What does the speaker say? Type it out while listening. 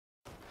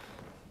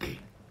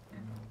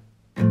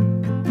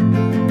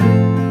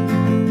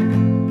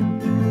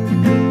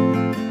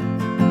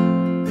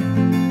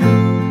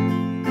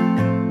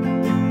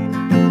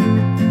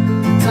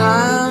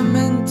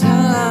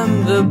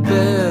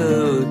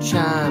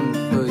time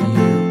for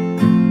you.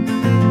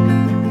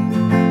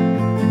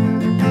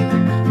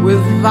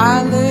 With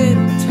violet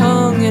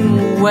tongue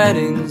and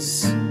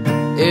weddings,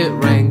 it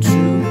rang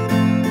true,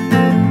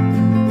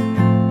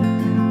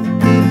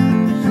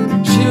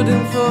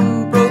 shielding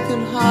from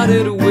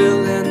broken-hearted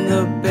will and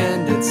the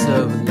bandits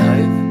of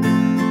life.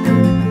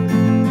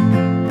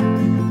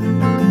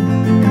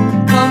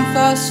 Come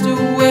fast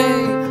away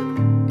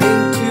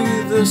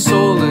into the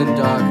soul and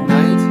dark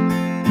night.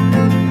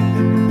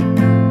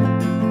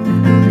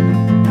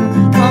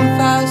 Come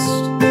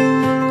fast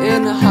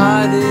and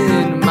hide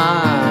in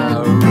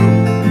my room.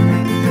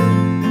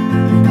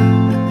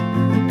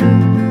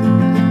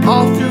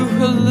 All through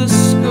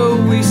Jalisco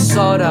we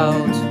sought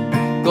out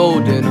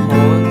golden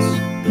horns,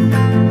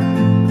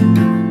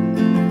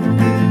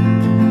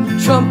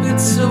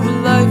 trumpets of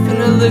life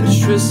and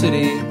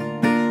electricity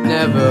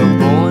never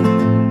born,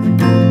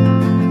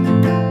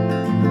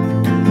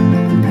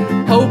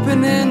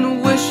 hoping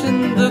and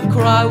wishing the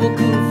cry will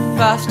come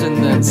fast and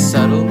then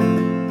settle.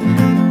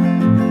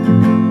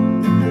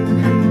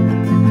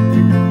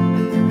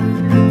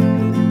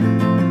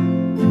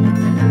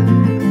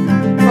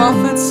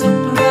 Prophets of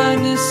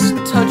blindness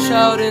touch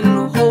out and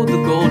hold the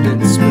golden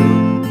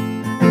spoon.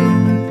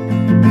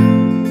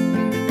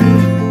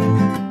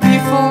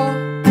 Before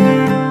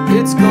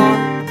it's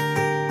gone,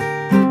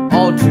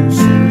 all too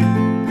soon.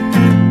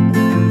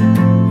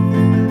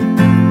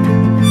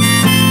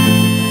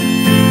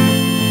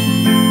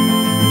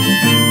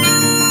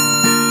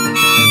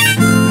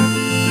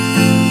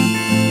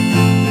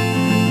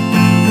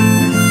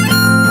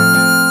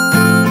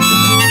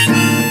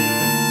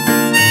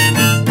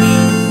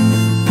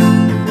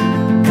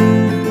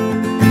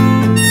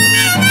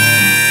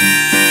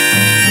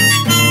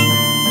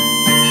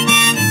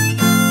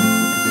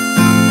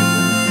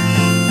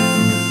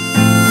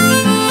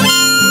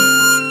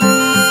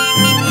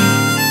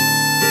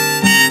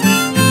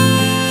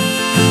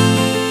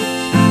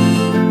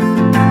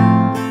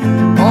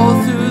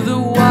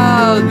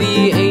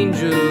 The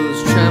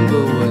angel's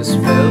tremble was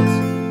felt.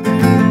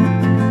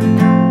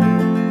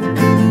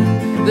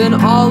 Then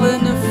all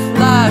in a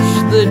flash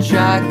the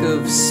jack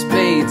of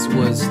spades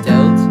was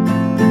dealt.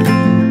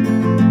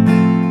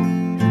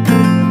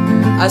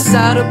 I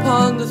sat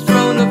upon the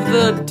throne of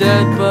the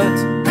dead but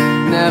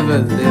never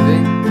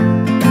living.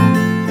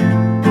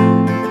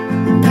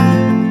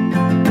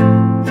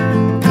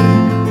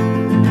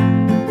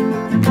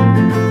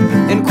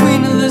 And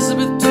Queen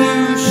Elizabeth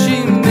too,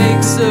 she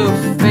makes a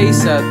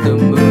face at the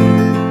moon.